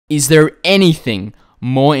Is there anything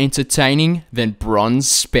more entertaining than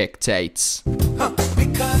Bronze Spectates?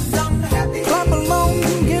 Because I'm happy. Clap along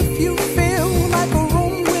if you feel like a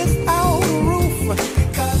room without a roof.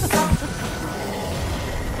 Because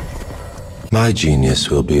My genius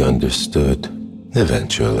will be understood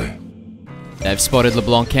eventually. They've spotted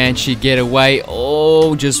LeBlanc. Can she get away?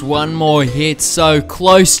 Oh, just one more hit. So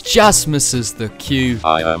close. Just misses the cue.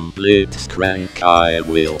 I am BLITZCRANK. I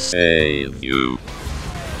will save you.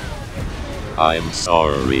 I'm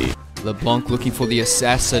sorry. LeBlanc looking for the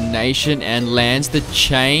assassination and lands the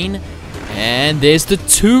chain. And there's the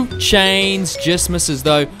 2 chains. Just misses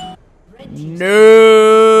though.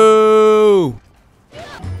 No!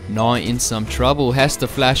 Nah in some trouble. Has to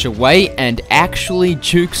flash away and actually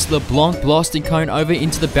jukes LeBlanc. Blasting cone over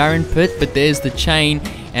into the Baron pit. But there's the chain.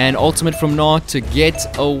 And ultimate from Nah to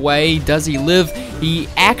get away. Does he live? He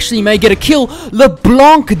actually may get a kill.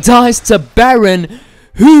 LeBlanc dies to Baron.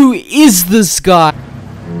 Who is this guy?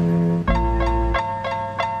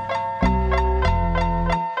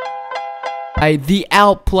 The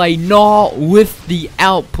outplay, Nah with the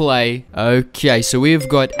outplay. Okay, so we've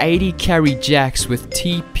got 80 carry Jax with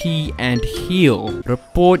TP and heal.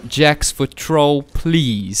 Report Jax for troll,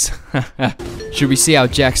 please. Should we see how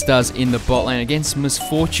Jax does in the bot lane against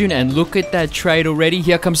Misfortune? And look at that trade already.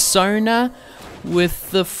 Here comes Sona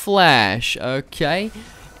with the flash. Okay.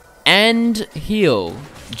 And heal.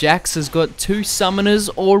 Jax has got 2 summoners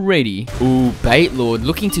already. Ooh, Bait Lord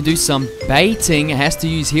looking to do some baiting. Has to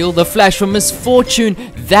use heal. The flash from Misfortune.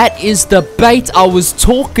 That is the bait I was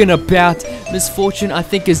talking about. Misfortune, I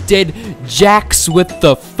think, is dead. Jax with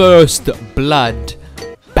the first blood.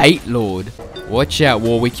 Bait Lord. Watch out,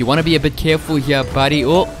 Warwick. You want to be a bit careful here, buddy.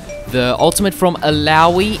 Oh, the ultimate from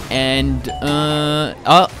Alawi. And,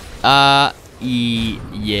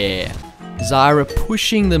 yeah. Zyra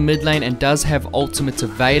pushing the mid lane and does have ultimates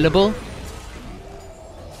available.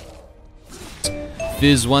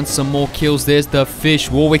 Fizz wants some more kills. There's the fish.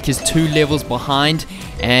 Warwick is 2 levels behind.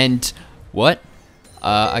 And what?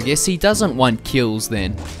 I guess he doesn't want kills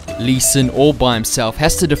then. Lee Sin all by himself.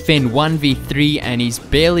 Has to defend 1v3 and he's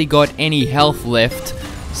barely got any health left.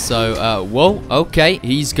 So, whoa, okay.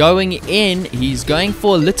 He's going in. He's going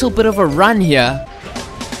for a little bit of a run here.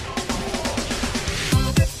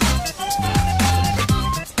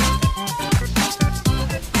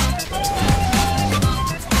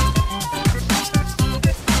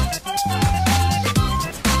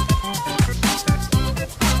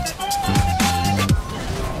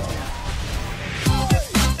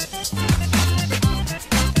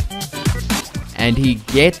 And he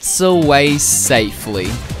gets away safely.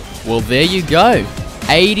 Well, there you go.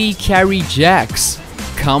 80 carry Jax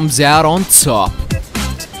comes out on top.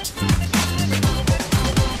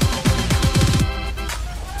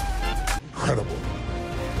 Incredible.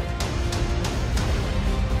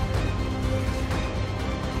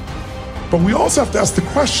 But we also have to ask the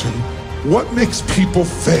question, what makes people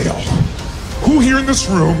fail? Who here in this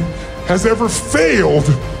room has ever failed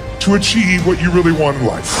to achieve what you really want in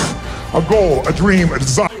life? A goal, a dream, a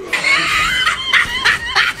desire.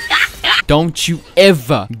 Don't you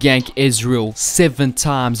ever gank Ezreal 7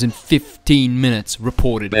 times in 15 minutes,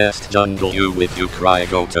 reported. Best jungle you if you cry,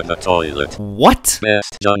 go to the toilet. What?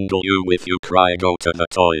 Best jungle you if you cry, go to the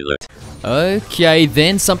toilet. Okay,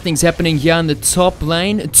 then something's happening here in the top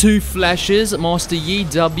lane. 2 flashes, Master Yi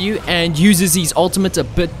W, and uses his ultimate a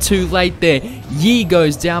bit too late there. Yi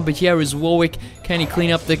goes down, but here is Warwick. Can he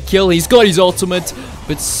clean up the kill? He's got his ultimate,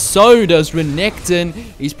 but so does Renekton.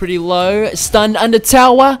 He's pretty low. Stunned under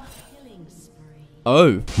tower.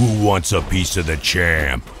 Oh. Who wants a piece of the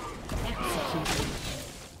champ?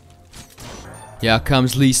 Here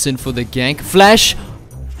comes Lee Sin for the gank. Flash.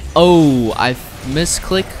 Oh, I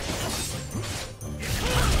misclick.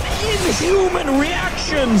 Inhuman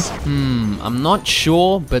reactions! I'm not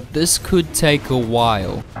sure, but this could take a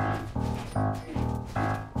while.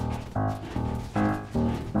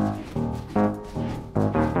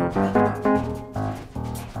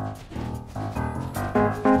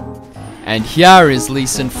 And here is Lee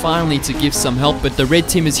Sin finally to give some help, but the red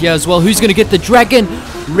team is here as well. Who's going to get the dragon?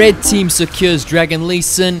 Red team secures dragon. Lee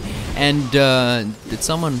Sin. And did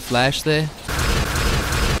someone flash there?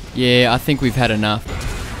 Yeah, I think we've had enough.